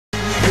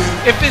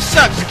If it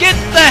sucks, get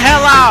the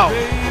hell out.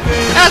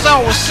 As I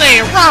was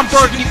saying, Ron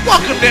Burgundy,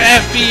 welcome to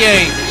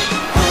FvH.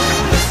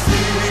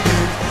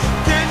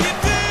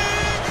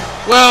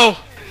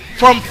 Well,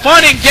 from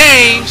fun and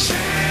games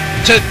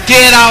to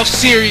dead out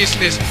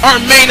seriousness, our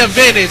main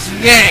event is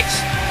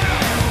next.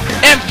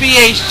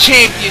 FvH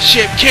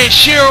Championship. Can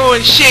Shiro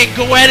and Shin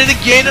go at it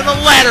again in a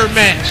ladder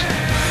match?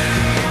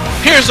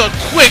 Here's a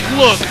quick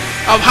look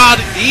of how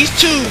these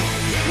two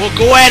will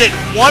go at it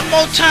one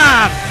more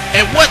time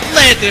and what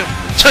led them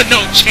to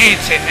no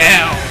chance in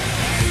hell.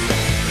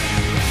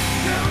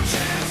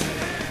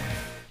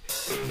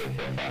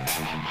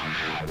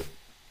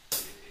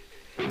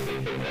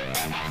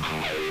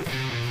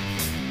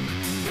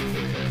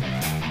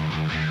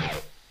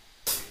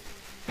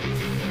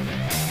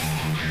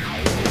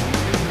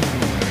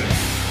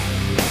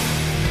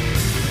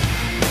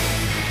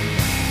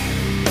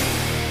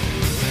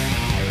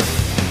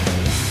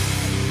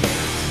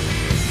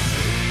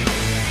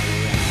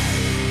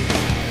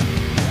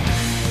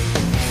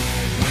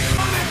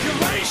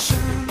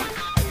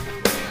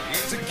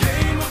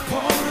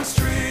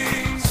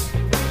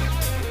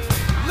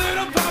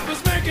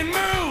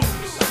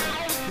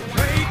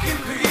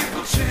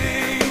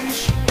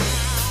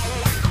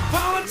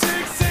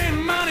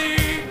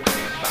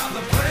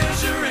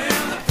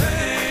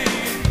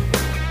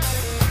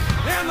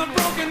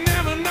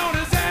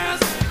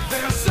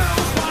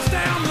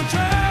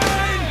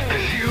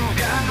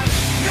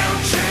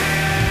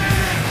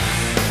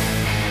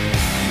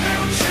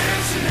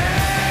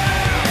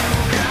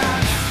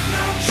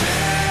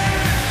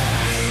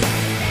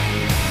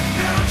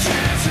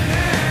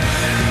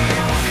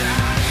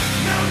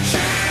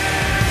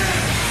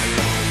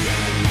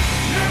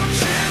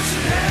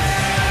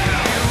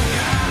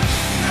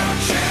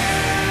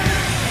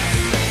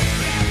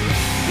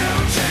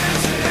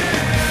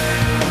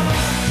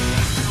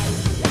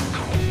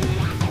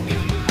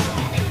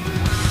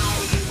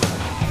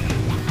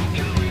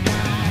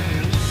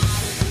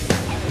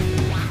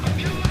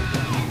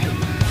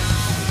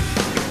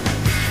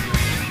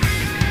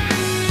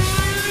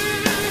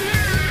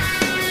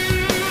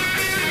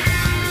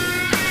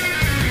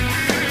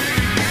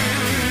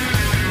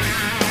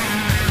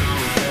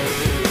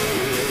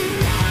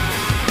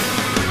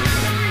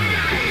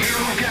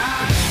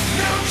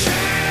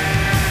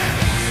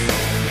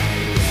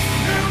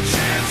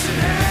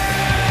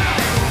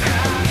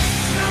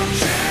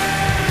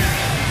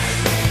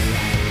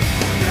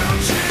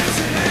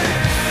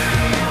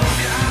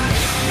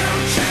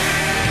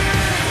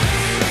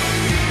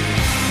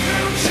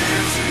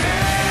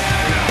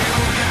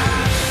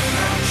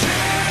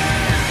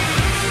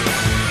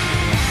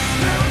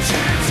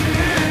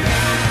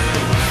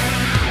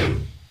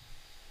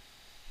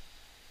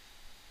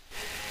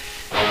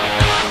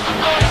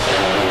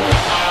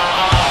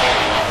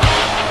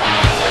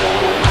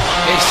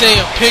 Say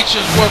a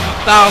picture's worth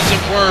 1,000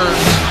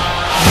 words.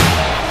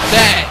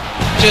 That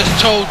just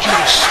told you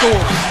the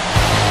story.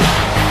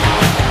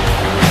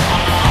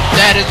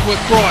 That is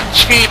what brought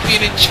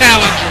champion and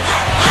challenger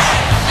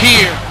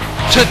here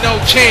to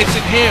no chance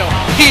in hell,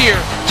 here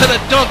to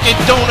the Dunkin'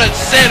 Donuts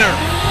Center,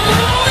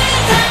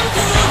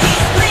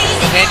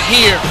 and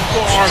here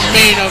for our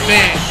main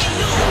event.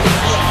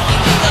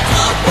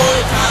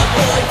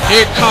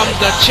 Here comes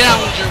the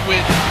challenger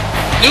with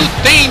new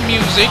theme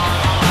music.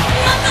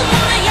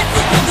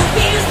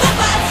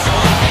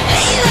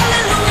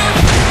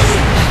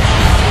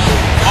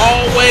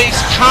 Always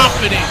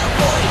confident,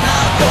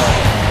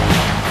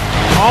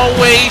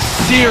 always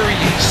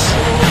serious.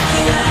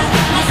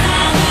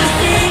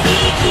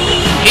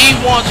 He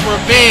wants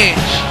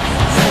revenge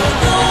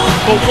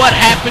for what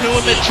happened to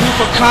him at True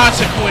for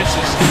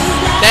Consequences.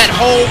 That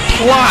whole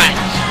plot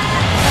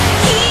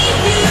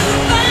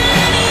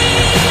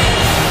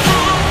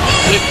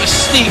with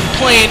Mystique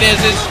playing as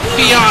his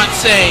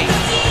fiance.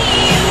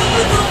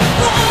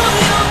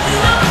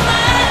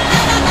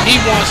 He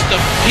wants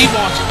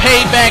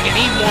payback, and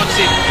he wants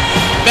it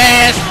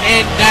fast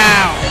and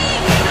now.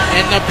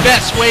 And the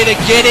best way to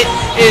get it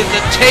is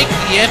to take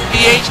the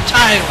FvH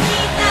title.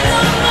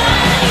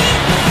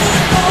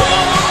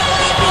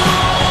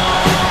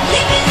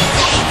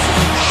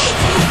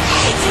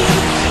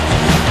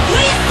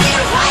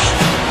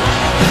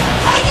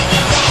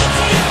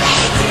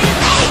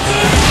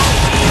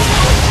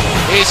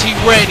 Is he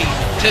ready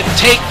to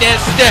take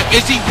that step?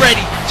 Is he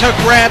ready to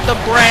grab the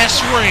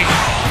brass ring?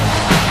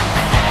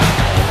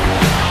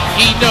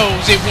 He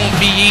knows it won't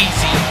be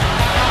easy.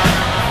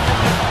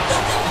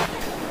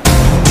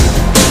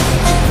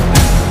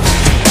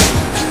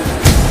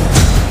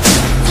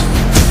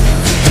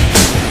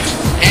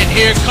 And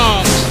here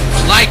comes,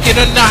 like it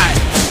or not,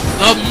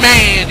 the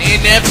man in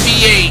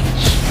FvH.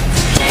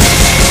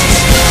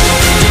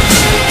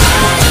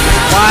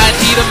 Why is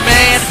he the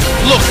man?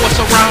 Look what's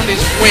around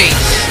his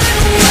waist.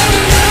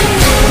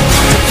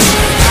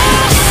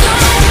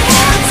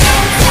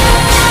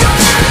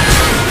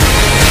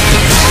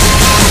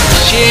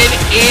 Shin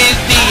is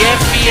the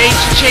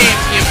FvH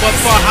champion, but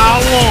for how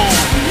long?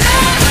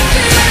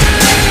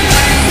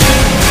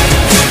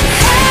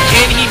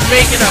 Can he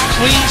making a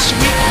clean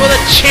sweep for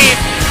the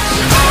champions.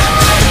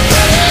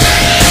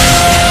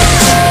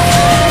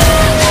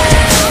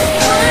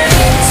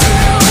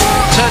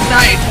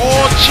 Tonight,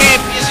 all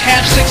champions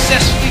have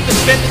successfully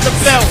defended the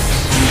belts.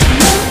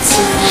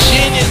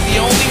 Shin is the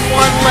only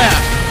one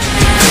left.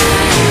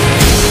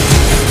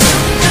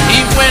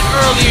 He went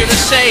earlier to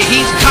say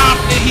he's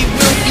confident he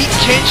will beat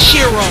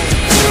Kenshiro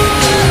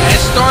and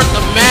start the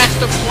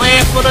master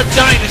plan for the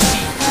dynasty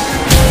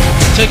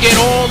to get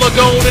all the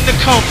gold in the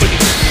company.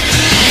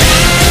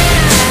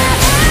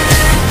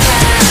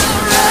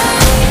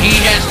 He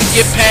has to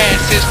get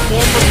past his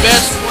former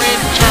best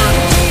friend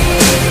turned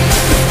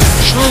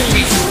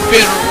truly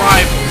bitter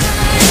rival.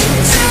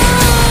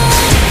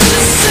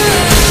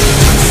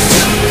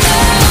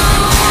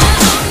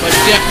 But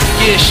definitely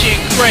give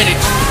Shin credit.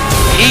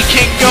 He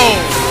can go.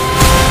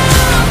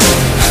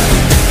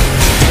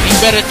 He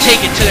better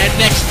take it to that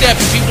next step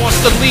if he wants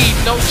to leave.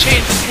 No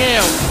chance in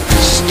hell.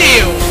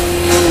 Still,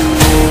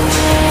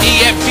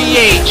 the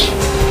FvH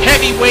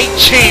Heavyweight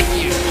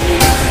Champion.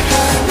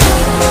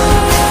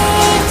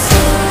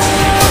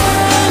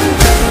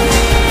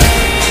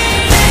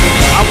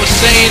 I was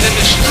saying in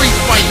the street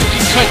fight, you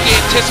can cut the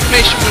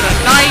anticipation with a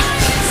knife.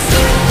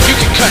 You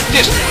can cut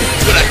this one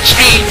with a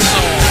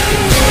chainsaw.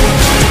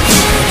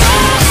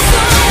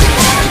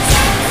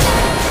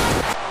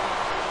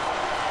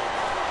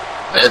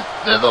 This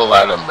is a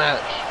ladder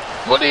match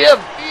for the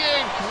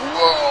FvH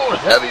World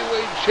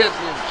Heavyweight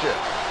Championship.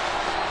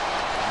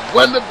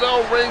 When the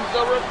bell rings,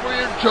 the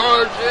referee in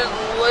charge is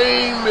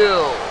Lane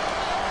Mill.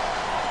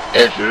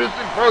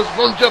 Introducing first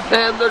from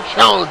Japan, the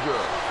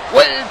challenger,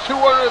 weighing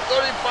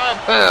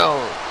 235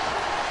 pounds.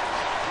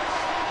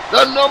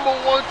 The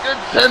 #1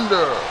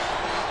 contender,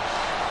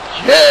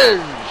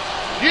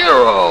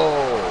 Kenshiro.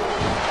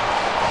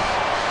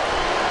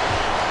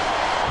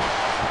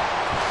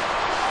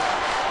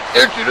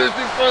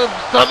 Introducing from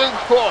Southern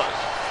Cross,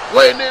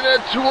 weighing in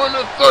at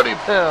 230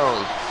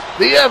 pounds,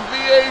 the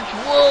FvH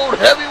World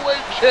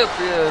Heavyweight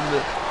Champion,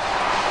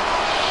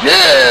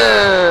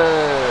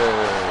 Shin.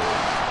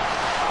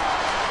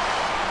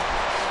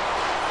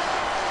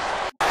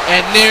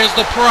 And there's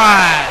the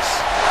prize.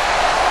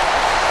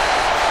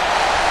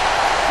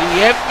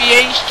 The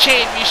FvH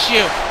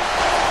Championship.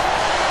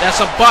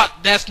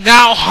 That's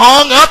now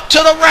hung up to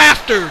the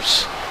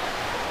rafters.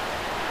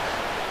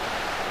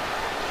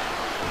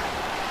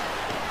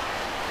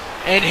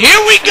 And here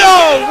we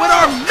go with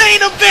our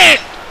main event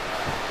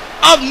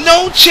of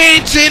No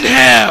Chance in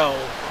Hell.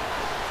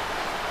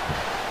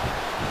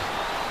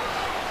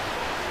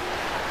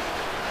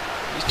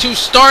 These two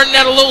starting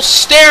at a little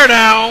stare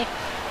down.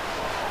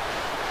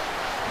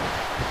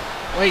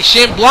 Wait,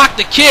 Shin blocked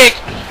the kick.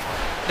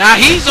 Now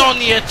he's on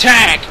the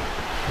attack.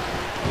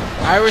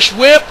 Irish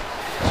whip.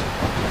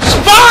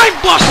 Spine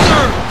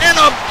buster and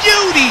a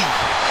beauty.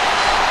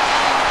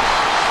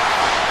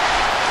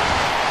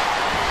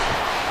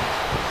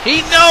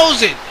 He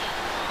knows it.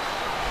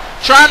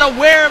 Trying to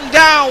wear him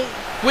down,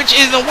 which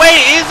in a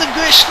way is a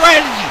good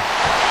strategy.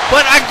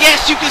 But I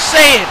guess you could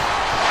say it.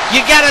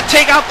 You gotta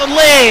take out the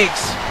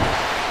legs.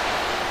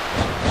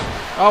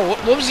 Oh,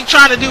 what was he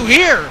trying to do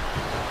here?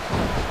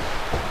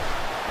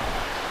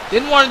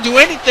 Didn't want to do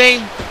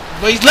anything,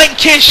 but he's letting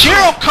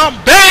Kenshiro come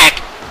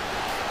back.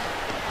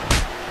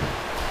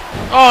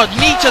 Oh,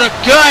 knee to the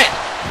gut.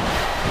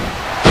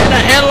 And a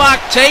headlock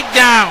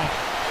takedown.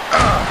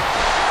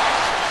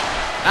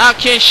 Now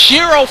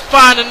Kenshiro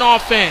finding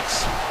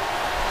offense.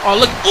 Oh,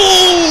 look.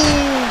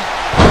 Ooh!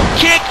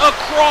 Kick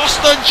across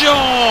the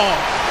jaw.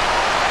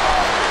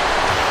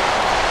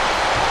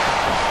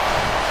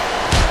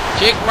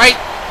 Kick right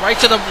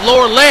to the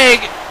lower leg.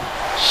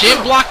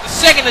 Shin blocked the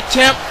second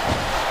attempt.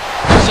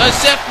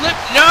 Sunset flip.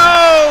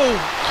 No!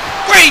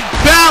 Great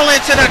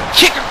balance and a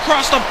kick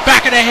across the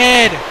back of the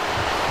head.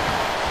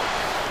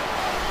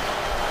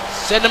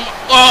 Send him.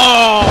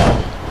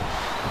 Oh!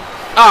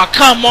 Oh,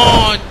 come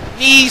on.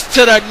 Knees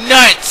to the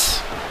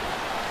nuts.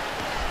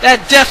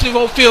 That definitely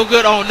won't feel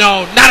good. Oh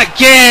no, not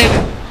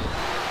again.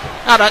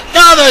 Not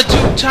another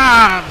 2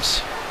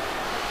 times.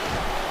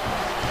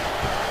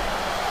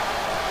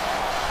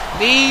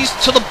 Knees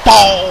to the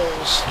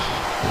balls.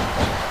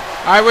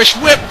 Irish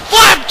whip,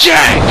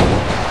 flapjack.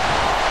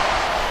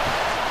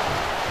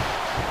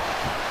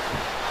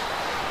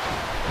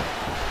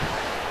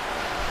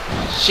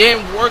 Shin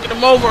working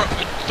him over,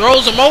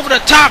 throws him over the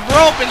top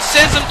rope and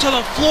sends him to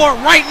the floor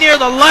right near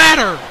the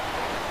ladder.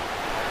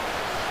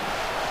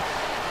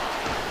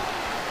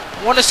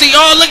 Want to see,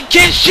 oh, look at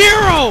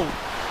Kenshiro!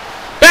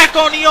 Back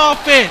on the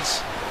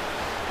offense.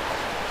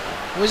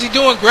 What's he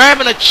doing?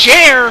 Grabbing a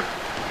chair?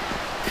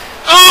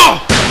 Oh!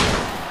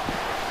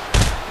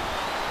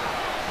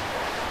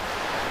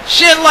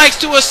 Shin likes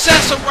to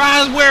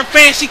accessorize wearing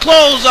fancy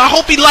clothes. I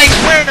hope he likes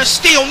wearing a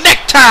steel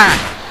necktie.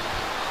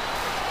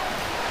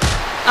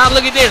 Now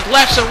look at this.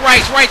 Lefts and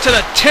rights, right to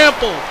the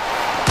temple.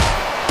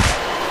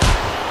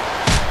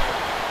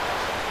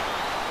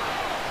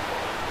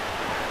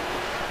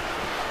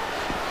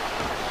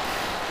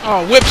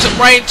 Oh, whips him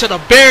right into the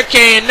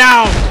barricade.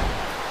 Now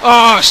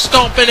Oh,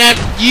 stomping that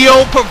ye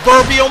old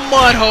proverbial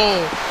mud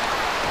hole.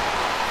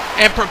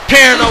 And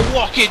preparing to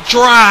walk it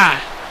dry.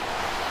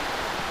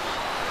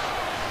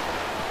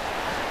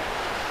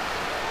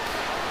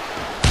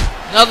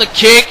 Another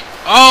kick.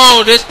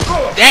 Oh,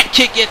 that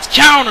kick gets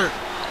countered.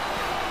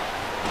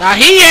 Now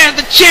he has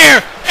the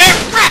chair and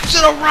wraps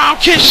it around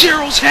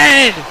Kenshiro's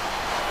head.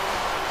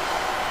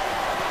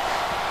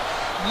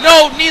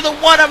 No, neither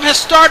one of them has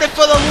started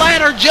for the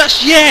ladder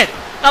just yet.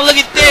 Now look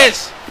at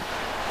this.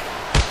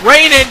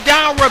 Raining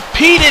down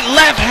repeated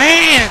left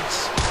hands.